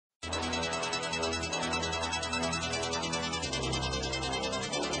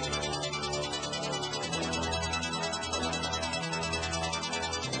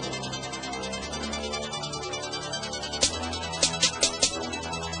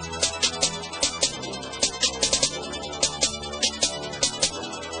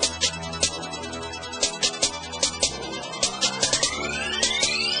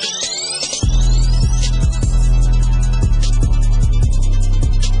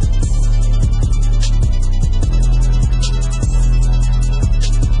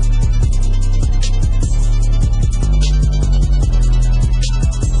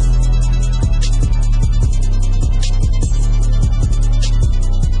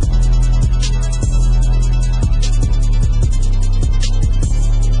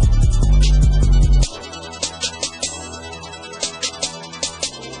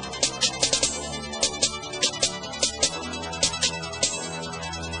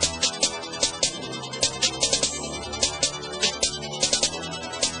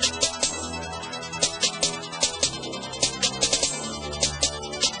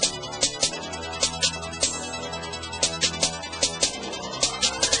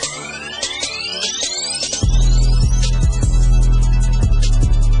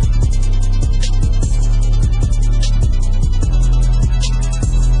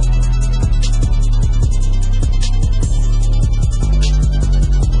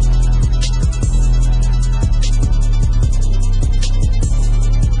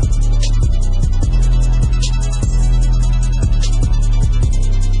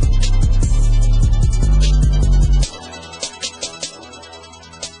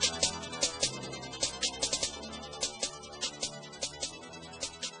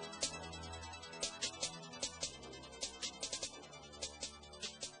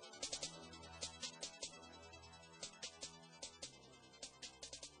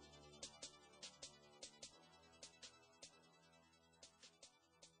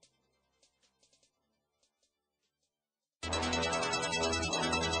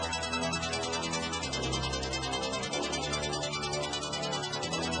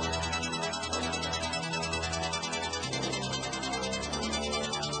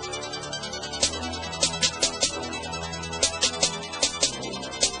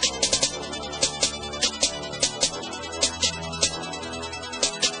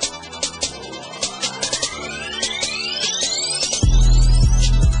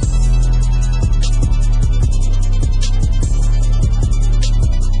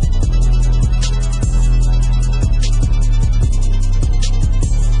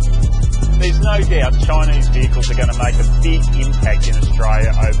no doubt Chinese vehicles are going to make a big impact in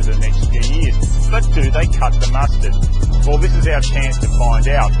Australia over the next few years. But do they cut the mustard? Well, this is our chance to find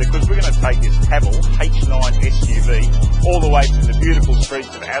out, because we're going to take this Haval H9 SUV all the way from the beautiful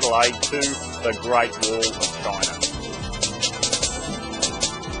streets of Adelaide to the Great Wall of China.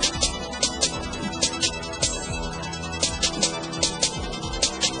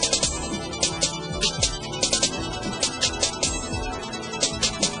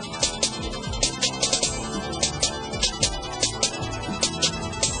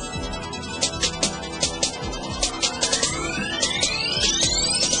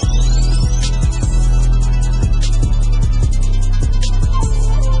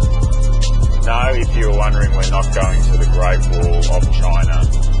 If you were wondering, we're not going to the Great Wall of China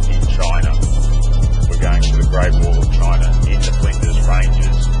in China. We're going to the Great Wall of China in the Flinders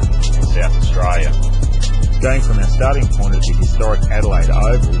Ranges in South Australia. Going from our starting point at the historic Adelaide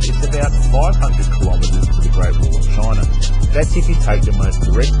Oval, it's about 500 kilometres to the Great Wall of China. That's if you take the most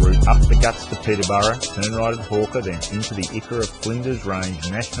direct route up the guts to Peterborough, turn right at Hawker, then into the Ikara Flinders Range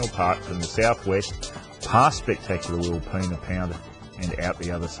National Park from the southwest, past spectacular Wilpena Pounder and out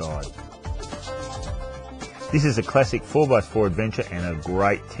the other side. This is a classic 4x4 adventure and a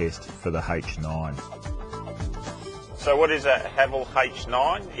great test for the H9. So what is a Haval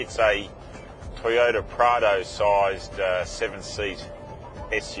H9? It's a Toyota Prado sized 7-seat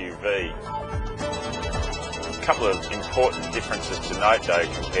SUV. A couple of important differences to note though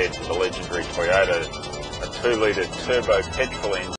compared to the legendary Toyota. A 2-litre turbo petrol engine